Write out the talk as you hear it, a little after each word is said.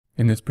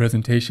In this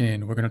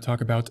presentation, we're going to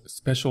talk about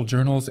special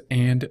journals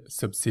and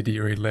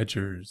subsidiary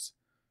ledgers.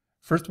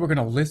 First, we're going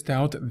to list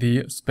out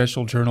the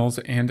special journals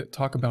and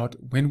talk about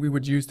when we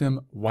would use them,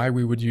 why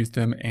we would use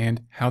them,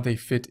 and how they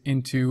fit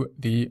into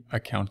the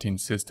accounting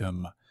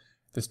system.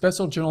 The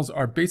special journals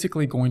are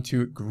basically going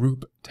to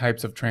group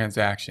types of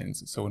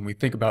transactions. So when we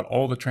think about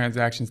all the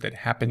transactions that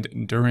happened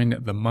during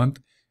the month,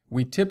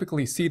 we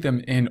typically see them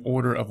in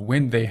order of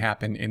when they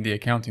happen in the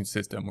accounting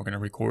system. We're going to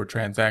record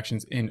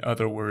transactions, in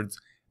other words,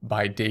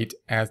 by date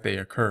as they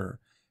occur.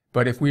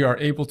 But if we are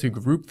able to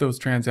group those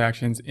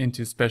transactions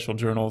into special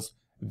journals,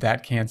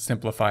 that can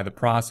simplify the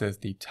process.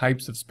 The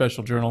types of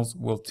special journals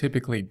will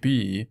typically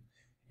be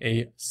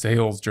a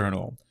sales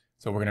journal.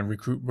 So we're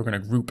going to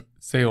group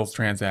sales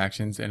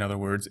transactions, in other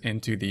words,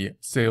 into the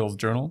sales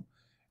journal.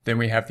 Then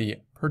we have the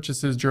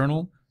purchases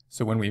journal.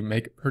 So when we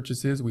make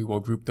purchases, we will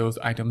group those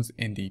items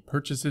in the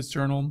purchases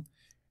journal.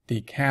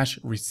 The cash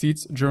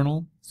receipts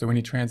journal. So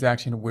any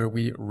transaction where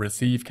we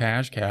receive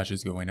cash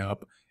is going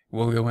up,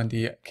 will go in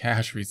the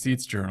cash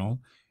receipts journal.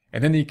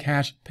 And then the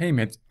cash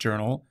payments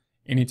journal.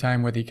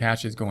 Anytime where the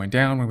cash is going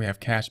down, when we have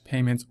cash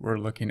payments, we're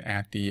looking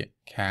at the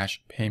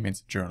cash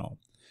payments journal.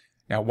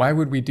 Now, why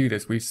would we do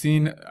this? We've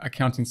seen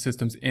accounting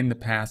systems in the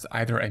past,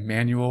 either a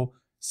manual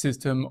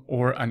system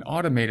or an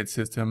automated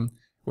system,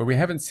 where we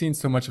haven't seen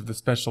so much of the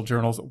special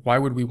journals. Why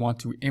would we want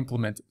to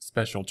implement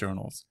special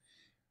journals?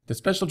 The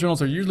special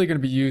journals are usually going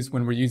to be used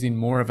when we're using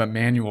more of a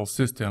manual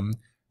system,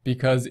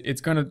 because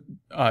it's going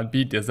to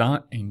be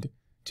designed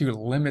to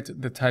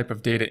limit the type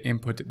of data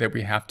input that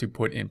we have to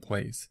put in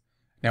place.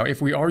 Now,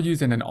 if we are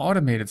using an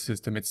automated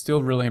system, it's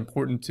still really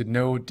important to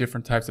know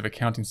different types of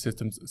accounting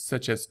systems,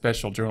 such as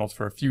special journals,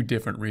 for a few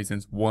different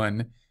reasons.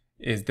 One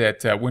is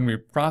that when we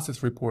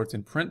process reports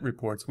and print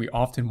reports, we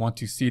often want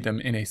to see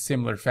them in a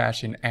similar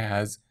fashion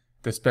as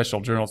the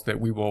special journals that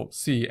we will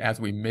see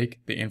as we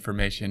make the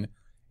information.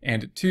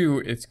 And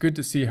two, it's good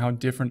to see how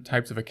different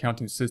types of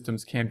accounting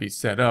systems can be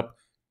set up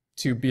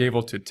to be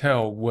able to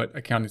tell what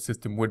accounting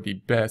system would be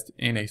best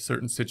in a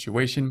certain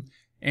situation,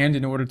 and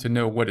in order to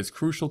know what is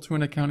crucial to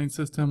an accounting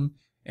system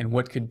and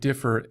what could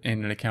differ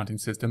in an accounting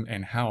system,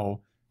 and how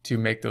to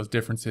make those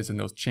differences and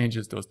those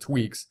changes, those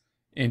tweaks,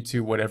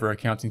 into whatever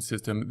accounting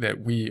system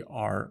that we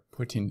are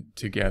putting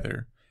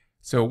together.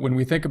 So when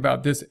we think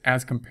about this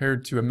as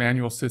compared to a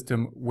manual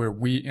system where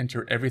we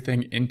enter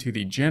everything into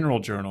the general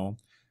journal,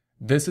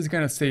 this is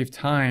going to save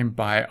time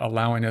by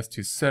allowing us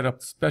to set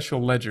up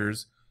special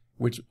ledgers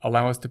which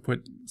allow us to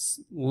put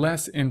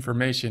less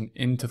information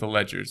into the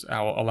ledgers.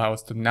 Allow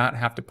us to not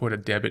have to put a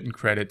debit and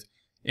credit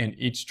in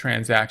each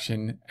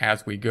transaction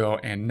as we go,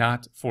 and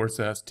not force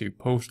us to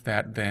post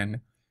that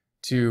then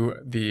to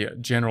the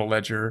general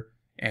ledger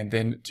and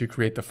then to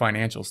create the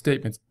financial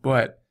statements,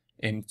 but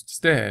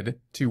instead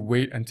to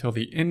wait until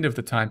the end of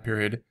the time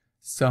period,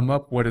 sum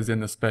up what is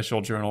in the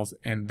special journals,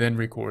 and then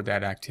record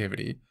that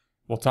activity.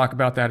 We'll talk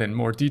about that in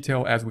more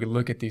detail as we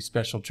look at these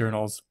special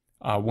journals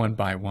one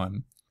by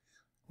one.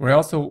 We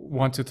also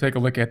want to take a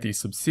look at the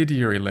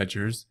subsidiary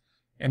ledgers,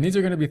 and these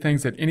are going to be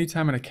things that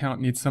anytime an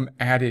account needs some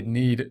added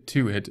need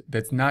to it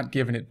that's not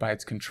given it by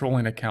its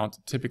controlling account,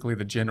 typically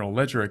the general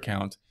ledger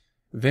account,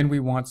 then we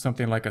want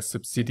something like a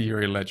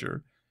subsidiary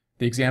ledger.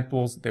 The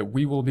examples that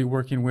we will be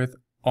working with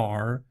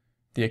are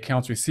the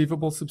accounts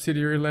receivable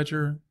subsidiary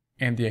ledger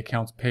and the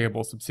accounts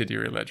payable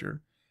subsidiary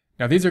ledger.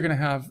 Now, these are going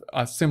to have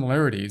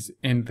similarities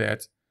in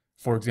that,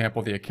 for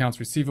example, the accounts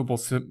receivable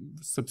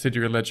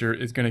subsidiary ledger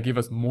is going to give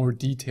us more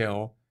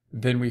detail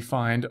than we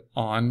find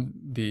on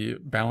the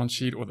balance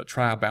sheet or the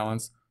trial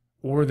balance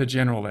or the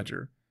general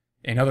ledger.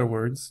 In other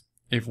words,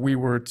 if we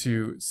were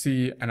to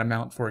see an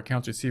amount for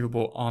accounts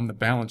receivable on the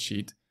balance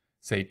sheet,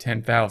 say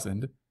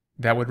 $10,000,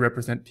 that would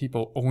represent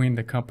people owing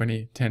the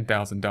company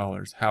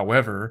 $10,000.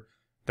 However,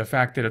 the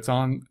fact that it's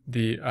on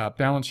the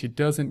balance sheet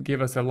doesn't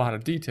give us a lot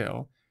of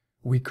detail.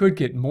 We could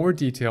get more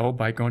detail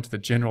by going to the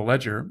general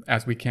ledger,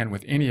 as we can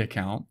with any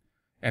account,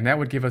 and that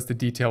would give us the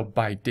detail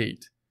by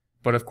date.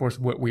 But of course,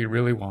 what we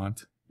really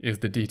want is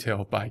the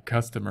detail by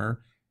customer,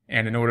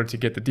 and in order to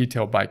get the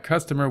detail by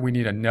customer, we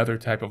need another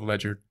type of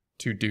ledger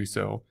to do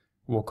so.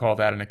 We'll call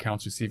that an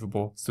accounts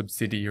receivable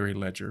subsidiary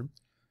ledger.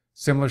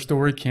 Similar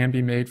story can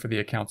be made for the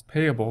accounts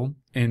payable,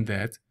 in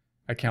that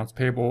accounts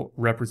payable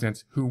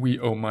represents who we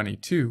owe money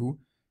to,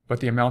 but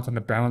the amount on the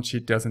balance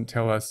sheet doesn't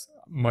tell us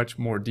much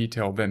more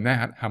detail than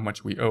that, how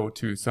much we owe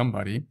to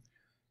somebody.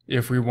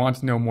 If we want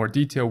to know more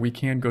detail, we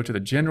can go to the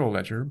general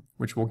ledger,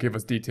 which will give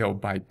us detail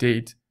by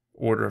date,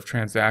 order of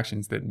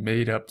transactions that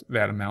made up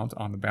that amount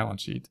on the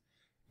balance sheet.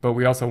 But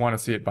we also want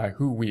to see it by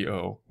who we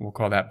owe. We'll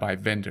call that by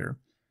vendor.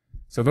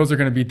 So those are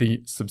going to be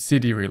the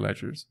subsidiary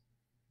ledgers.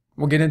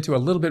 We'll get into a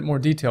little bit more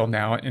detail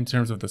now in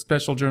terms of the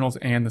special journals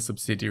and the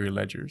subsidiary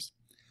ledgers.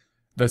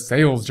 The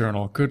sales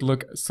journal could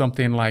look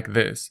something like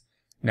this.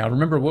 Now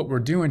remember, what we're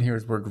doing here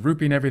is we're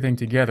grouping everything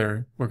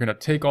together. We're going to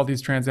take all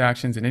these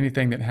transactions and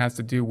anything that has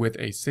to do with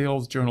a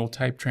sales journal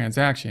type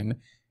transaction,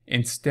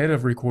 instead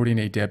of recording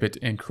a debit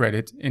and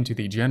credit into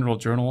the general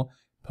journal,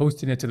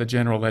 posting it to the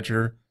general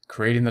ledger,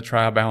 creating the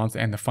trial balance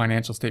and the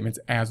financial statements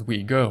as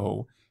we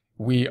go,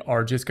 we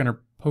are just going to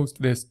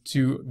post this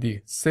to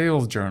the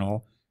sales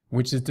journal,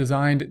 which is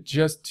designed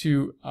just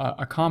to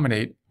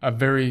accommodate a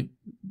very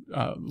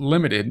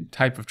limited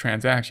type of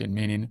transaction,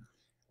 meaning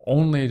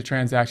only the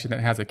transaction that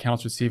has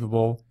accounts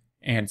receivable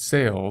and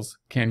sales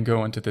can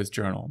go into this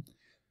journal.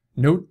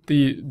 Note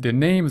the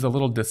name is a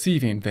little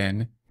deceiving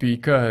then,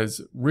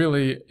 because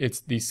really it's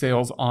the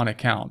sales on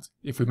account.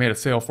 If we made a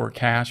sale for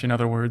cash, in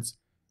other words,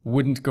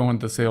 wouldn't go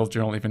into the sales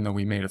journal even though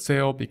we made a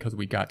sale, because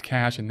we got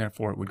cash, and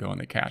therefore it would go in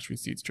the cash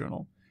receipts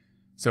journal.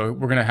 So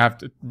we're going to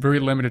have a very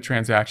limited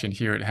transaction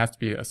here. It has to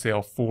be a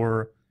sale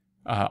for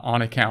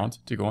on account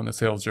to go in the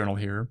sales journal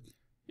here.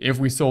 If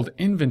we sold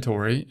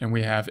inventory and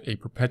we have a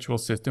perpetual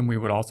system, we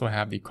would also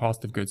have the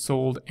cost of goods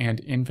sold and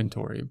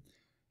inventory.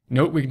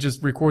 Note we can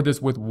just record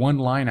this with one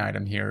line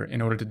item here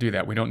in order to do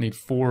that. We don't need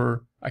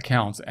 4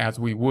 accounts as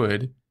we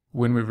would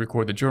when we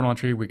record the journal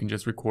entry. We can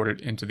just record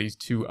it into these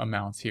 2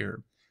 amounts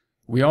here.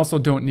 We also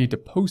don't need to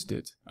post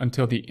it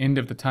until the end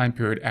of the time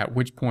period, at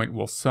which point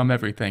we'll sum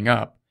everything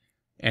up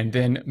and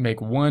then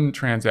make one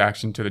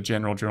transaction to the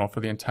general journal for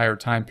the entire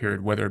time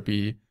period, whether it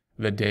be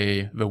the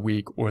day, the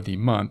week, or the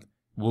month.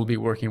 We'll be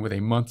working with a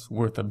month's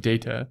worth of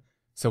data.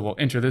 So we'll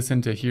enter this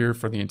into here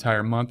for the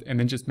entire month and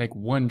then just make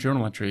one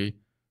journal entry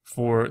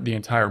for the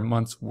entire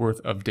month's worth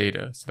of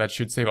data. So that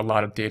should save a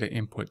lot of data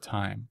input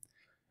time.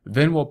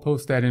 Then we'll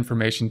post that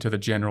information to the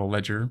general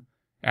ledger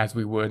as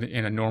we would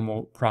in a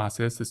normal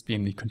process, this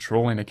being the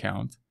controlling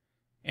account,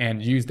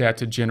 and use that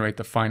to generate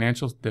the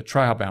financials, the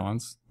trial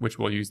balance, which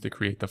we'll use to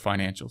create the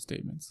financial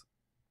statements.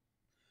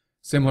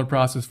 Similar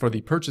process for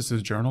the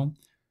purchases journal.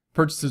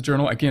 Purchases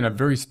journal, again, a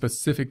very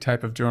specific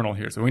type of journal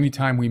here. So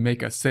anytime we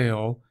make a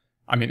sale,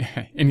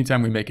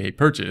 anytime we make a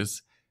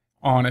purchase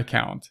on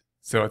account.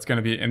 So it's going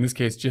to be, in this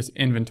case, just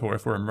inventory.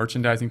 If we're a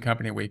merchandising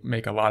company, we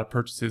make a lot of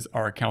purchases,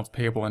 our accounts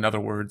payable, in other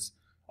words,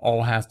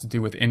 all has to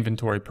do with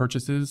inventory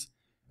purchases.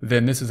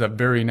 Then this is a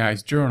very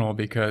nice journal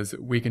because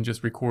we can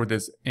just record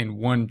this in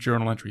one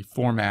journal entry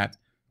format,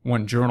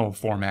 one journal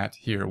format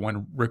here,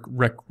 one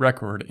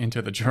record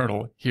into the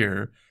journal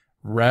here,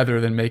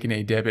 rather than making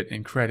a debit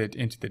and credit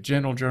into the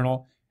general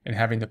journal and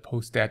having to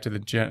post that to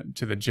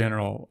the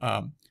general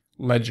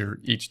ledger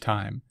each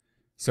time.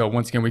 So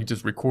once again, we can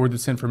just record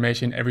this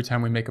information every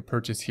time we make a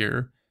purchase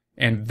here,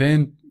 and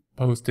then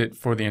post it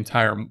for the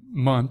entire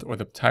month or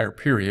the entire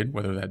period,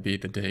 whether that be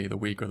the day, the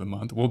week, or the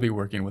month. We'll be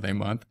working with a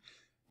month,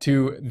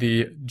 to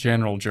the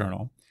general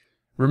journal.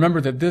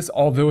 Remember that this,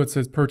 although it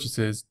says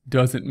purchases,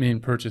 doesn't mean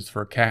purchase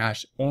for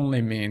cash,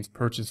 only means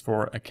purchase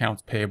for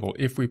accounts payable.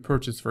 If we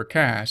purchase for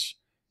cash,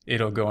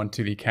 it'll go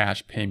into the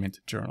cash payment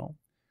journal.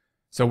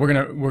 So we're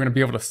gonna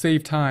be able to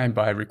save time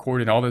by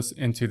recording all this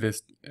into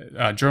this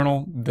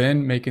journal,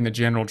 then making the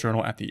general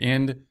journal at the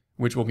end,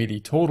 which will be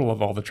the total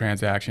of all the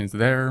transactions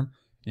there,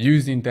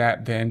 using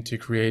that then to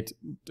create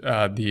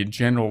the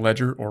general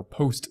ledger, or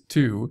post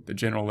to the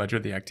general ledger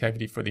the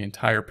activity for the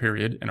entire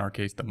period, in our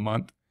case the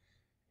month,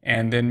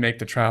 and then make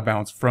the trial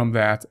balance from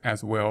that,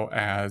 as well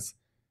as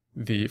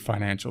the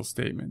financial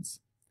statements.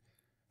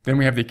 Then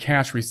we have the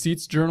cash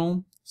receipts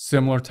journal,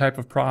 similar type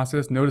of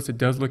process. Notice it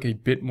does look a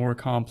bit more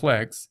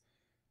complex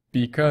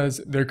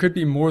because there could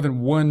be more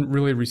than one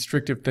really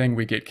restrictive thing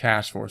we get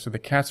cash for. So the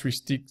cash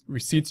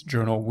receipts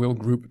journal will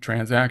group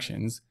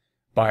transactions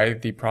by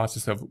the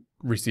process of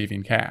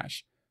receiving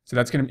cash. So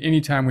that's going to,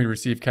 anytime we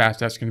receive cash,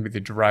 that's going to be the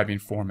deriving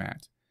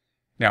format.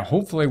 Now,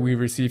 hopefully we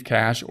receive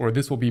cash, or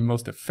this will be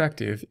most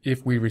effective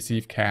if we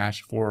receive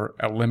cash for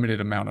a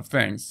limited amount of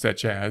things,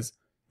 such as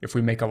if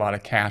we make a lot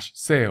of cash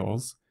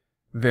sales,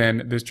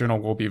 then this journal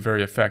will be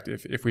very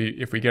effective. If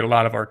we get a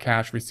lot of our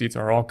cash receipts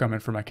are all coming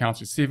from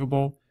accounts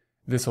receivable,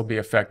 this will be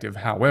effective.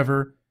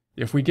 However,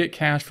 if we get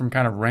cash from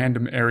kind of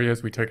random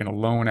areas, we taking a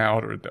loan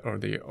out, or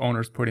the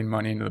owner's putting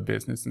money into the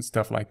business and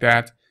stuff like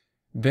that,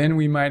 then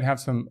we might have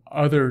some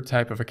other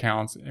type of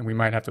accounts and we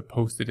might have to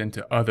post it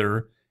into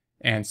other,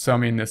 and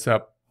summing this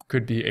up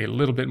could be a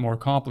little bit more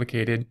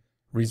complicated,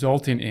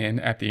 resulting in,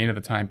 at the end of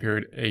the time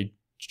period, a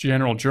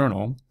general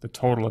journal, the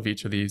total of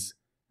each of these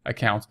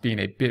accounts being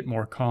a bit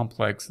more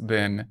complex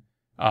than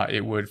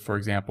it would, for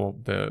example,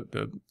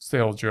 the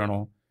sales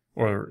journal,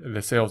 or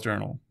the sales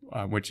journal,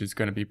 which is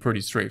going to be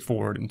pretty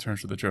straightforward in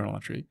terms of the journal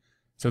entry.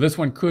 So this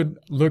one could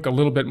look a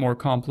little bit more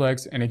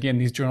complex, and again,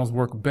 these journals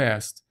work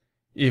best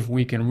if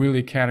we can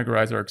really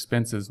categorize our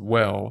expenses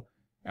well,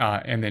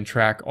 and then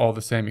track all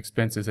the same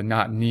expenses and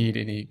not need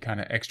any kind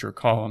of extra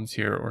columns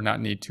here, or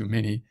not need too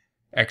many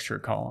extra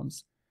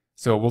columns.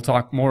 So we'll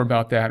talk more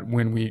about that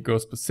when we go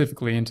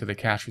specifically into the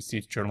cash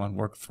receipts journal and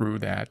work through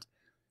that.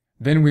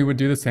 Then we would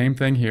do the same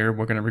thing here.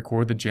 We're going to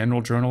record the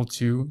general journal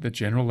to the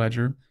general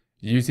ledger,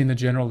 using the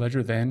general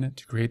ledger then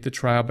to create the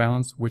trial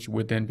balance, which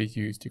would then be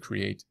used to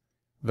create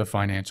the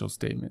financial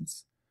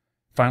statements.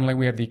 Finally,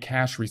 we have the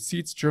cash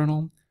receipts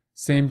journal.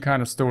 Same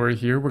kind of story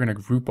here. We're going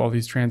to group all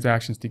these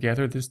transactions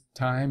together, this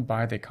time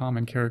by the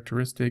common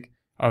characteristic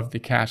of the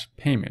cash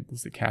payment. This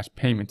is the cash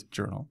payment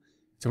journal.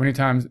 So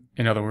anytime,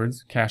 in other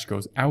words, cash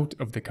goes out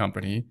of the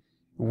company,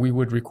 we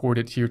would record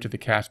it here to the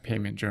cash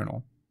payment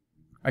journal.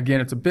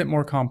 Again, it's a bit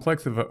more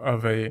complex of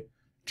a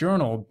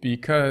journal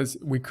because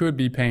we could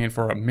be paying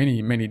for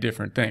many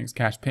different things.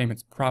 Cash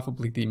payments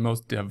probably the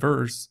most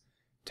diverse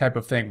type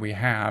of thing we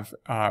have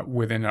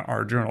within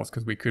our journals,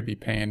 because we could be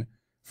paying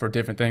for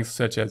different things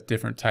such as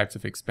different types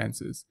of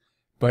expenses.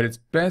 But it's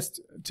best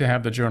to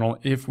have the journal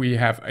if we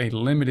have a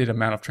limited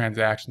amount of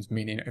transactions,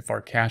 meaning if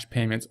our cash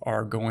payments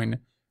are going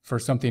for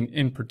something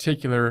in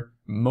particular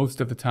most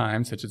of the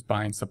time, such as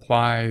buying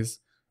supplies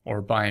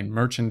or buying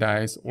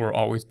merchandise or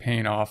always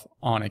paying off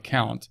on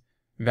account.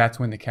 That's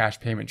when the cash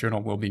payment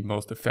journal will be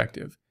most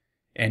effective.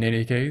 In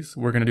any case,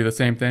 we're going to do the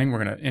same thing.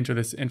 We're going to enter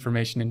this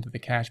information into the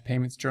cash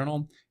payments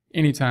journal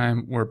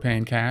anytime we're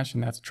paying cash,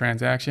 and that's a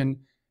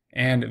transaction.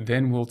 And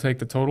then we'll take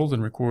the totals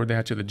and record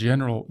that to the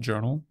general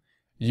journal.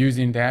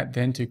 Using that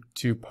then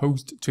to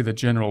post to the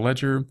general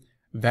ledger,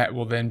 that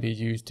will then be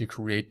used to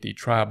create the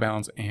trial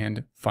balance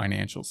and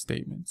financial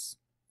statements.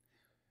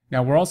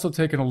 Now we're also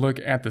taking a look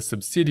at the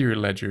subsidiary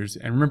ledgers,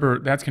 and remember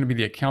that's going to be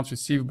the accounts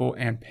receivable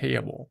and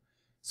payable.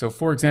 So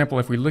for example,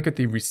 if we look at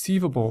the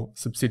receivable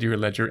subsidiary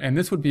ledger, and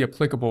this would be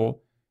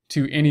applicable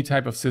to any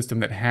type of system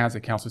that has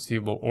accounts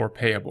receivable or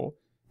payable,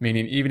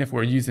 meaning even if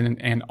we're using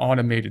an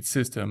automated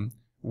system,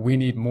 we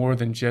need more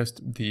than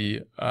just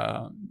the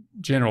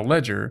general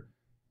ledger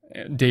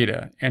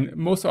data. And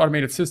most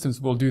automated systems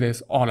will do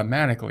this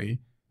automatically,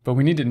 but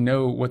we need to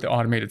know what the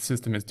automated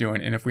system is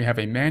doing. And if we have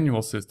a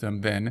manual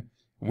system, then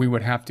we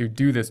would have to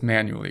do this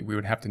manually. We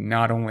would have to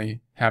not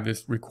only have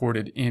this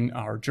recorded in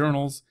our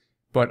journals,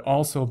 but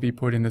also be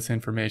putting this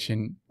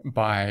information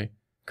by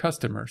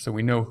customer, so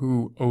we know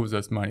who owes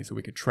us money, so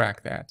we could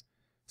track that.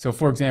 So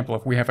for example,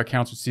 if we have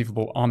accounts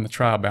receivable on the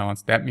trial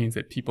balance, that means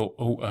that people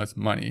owe us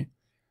money.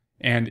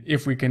 And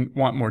if we can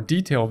want more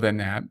detail than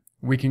that,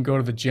 we can go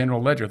to the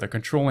general ledger, the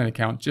controlling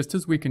account, just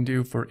as we can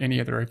do for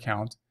any other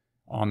account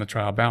on the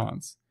trial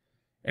balance.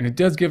 And it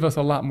does give us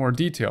a lot more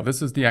detail.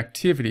 This is the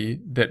activity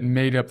that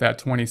made up that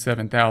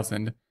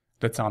 $27,000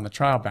 that's on the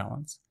trial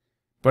balance.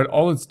 But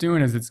all it's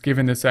doing is it's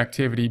giving this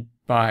activity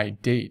by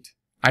date.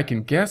 I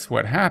can guess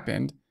what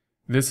happened.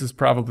 This is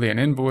probably an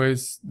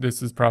invoice.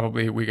 This is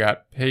probably we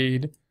got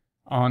paid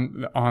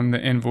on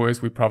the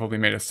invoice. We probably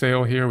made a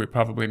sale here. We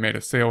probably made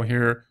a sale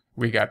here.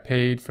 We got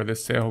paid for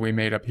this sale we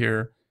made up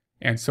here,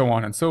 and so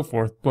on and so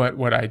forth. But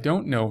what I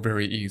don't know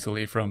very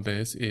easily from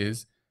this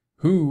is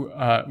who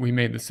we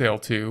made the sale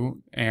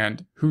to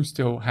and who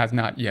still has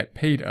not yet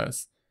paid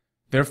us.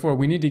 Therefore,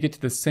 we need to get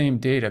to the same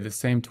data, the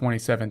same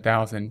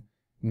 27,000,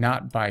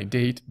 not by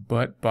date,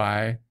 but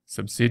by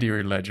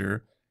subsidiary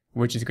ledger,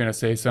 which is going to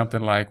say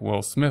something like,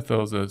 well, Smith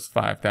owes us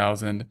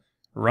 5,000,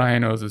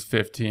 Ryan owes us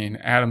 15,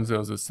 Adams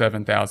owes us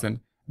 7,000.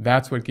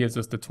 That's what gives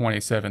us the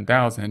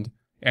 27,000.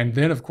 And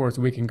then, of course,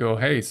 we can go,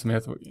 hey,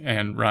 Smith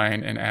and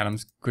Ryan and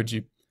Adams,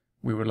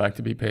 we would like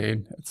to be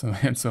paid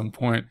at some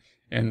point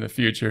in the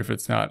future if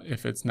it's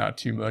not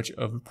too much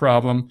of a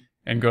problem,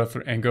 and go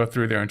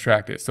through there and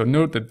track this. So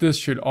note that this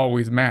should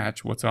always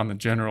match what's on the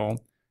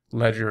general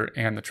ledger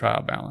and the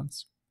trial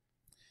balance.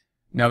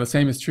 Now the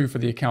same is true for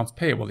the accounts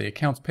payable. The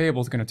accounts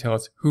payable is going to tell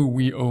us who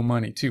we owe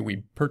money to.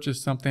 We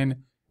purchased something,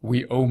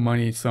 we owe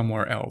money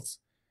somewhere else.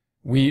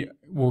 We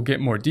will get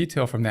more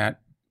detail from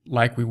that,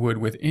 like we would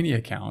with any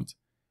account,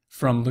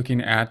 from looking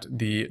at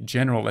the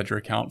general ledger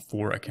account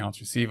for accounts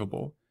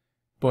receivable.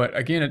 But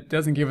again, it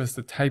doesn't give us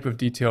the type of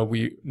detail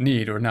we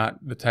need, or not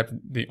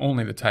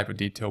only the type of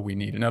detail we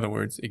need. In other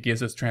words, it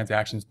gives us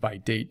transactions by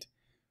date.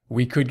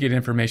 We could get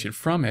information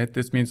from it.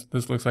 This means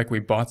this looks like we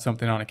bought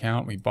something on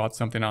account, we bought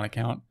something on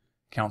account,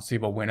 accounts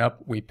receivable went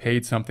up, we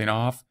paid something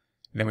off,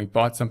 then we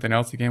bought something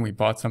else again, we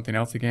bought something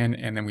else again,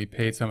 and then we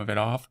paid some of it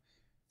off.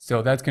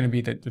 So that's going to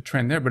be the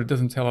trend there, but it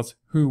doesn't tell us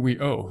who we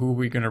owe, who are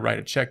we going to write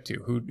a check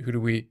to, who do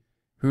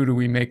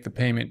we make the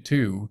payment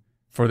to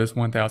for this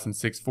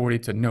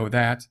 $1,640. To know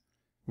that,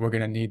 we're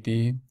going to need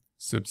the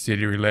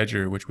subsidiary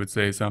ledger, which would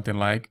say something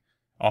like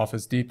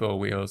Office Depot,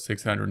 we owe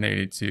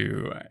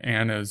 $682,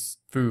 Anna's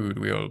Food,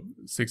 we owe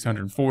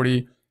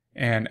 $640,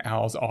 and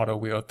Al's Auto,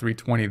 we owe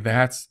 $320.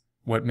 That's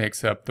what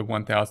makes up the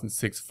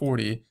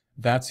 $1,640.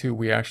 That's who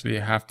we actually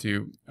have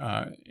to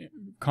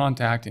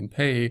contact and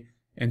pay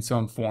in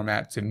some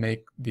format to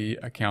make the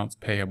accounts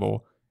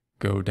payable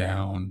go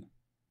down.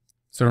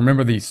 So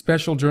remember, the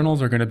special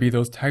journals are going to be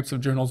those types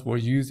of journals we'll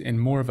use in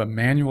more of a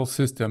manual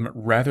system,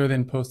 rather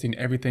than posting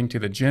everything to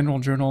the general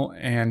journal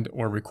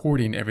or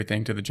recording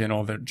everything to the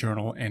general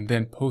journal and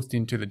then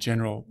posting to the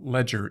general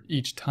ledger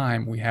each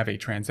time we have a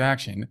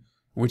transaction,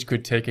 which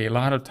could take a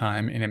lot of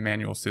time in a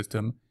manual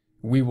system.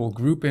 We will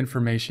group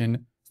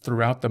information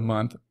throughout the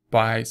month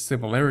by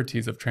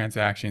similarities of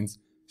transactions,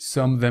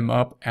 sum them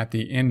up at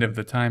the end of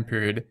the time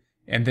period,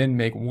 and then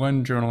make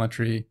one journal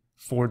entry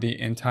for the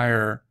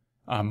entire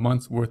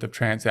month's worth of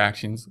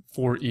transactions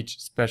for each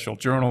special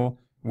journal,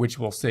 which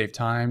will save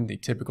time. The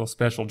typical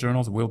special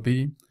journals will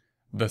be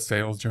the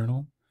sales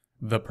journal,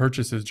 the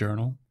purchases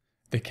journal,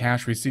 the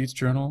cash receipts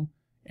journal,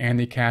 and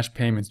the cash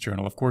payments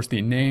journal. Of course,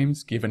 the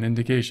names give an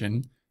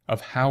indication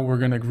of how we're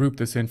going to group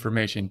this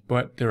information,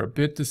 but they're a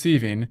bit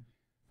deceiving.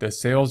 The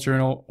sales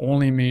journal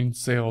only means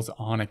sales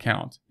on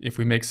account. If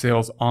we make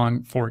sales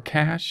for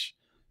cash,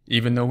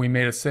 Even though we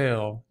made a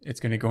sale, it's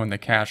going to go in the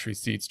cash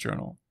receipts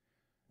journal.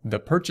 The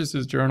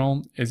purchases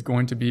journal is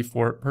going to be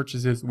for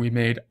purchases we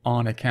made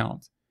on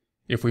account.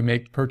 If we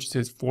make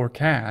purchases for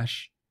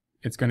cash,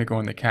 it's going to go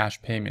in the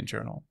cash payment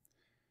journal.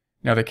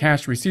 Now, the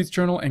cash receipts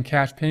journal and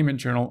cash payment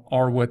journal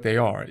are what they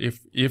are.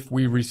 If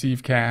we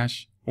receive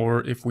cash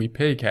or if we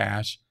pay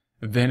cash,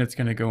 then it's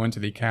going to go into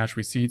the cash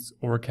receipts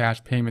or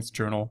cash payments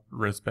journal,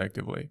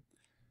 respectively.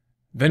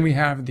 Then we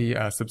have the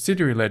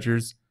subsidiary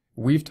ledgers.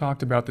 We've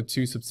talked about the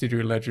two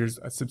subsidiary ledgers.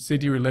 A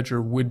subsidiary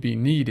ledger would be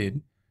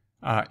needed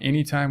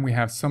anytime we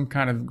have some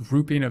kind of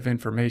grouping of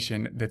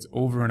information that's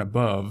over and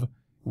above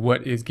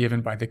what is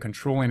given by the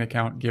controlling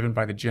account, given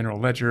by the general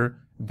ledger,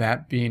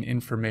 that being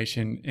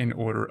information in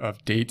order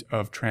of date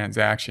of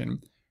transaction.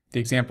 The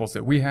examples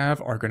that we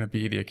have are going to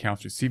be the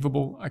accounts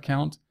receivable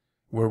account,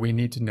 where we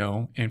need to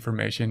know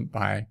information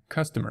by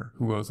customer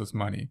who owes us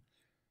money,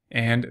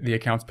 and the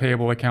accounts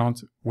payable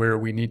account, where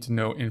we need to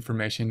know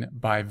information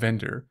by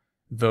vendor.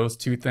 Those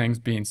two things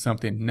being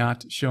something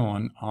not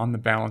shown on the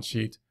balance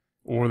sheet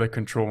or the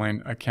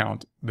controlling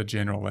account, the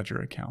general ledger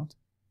account.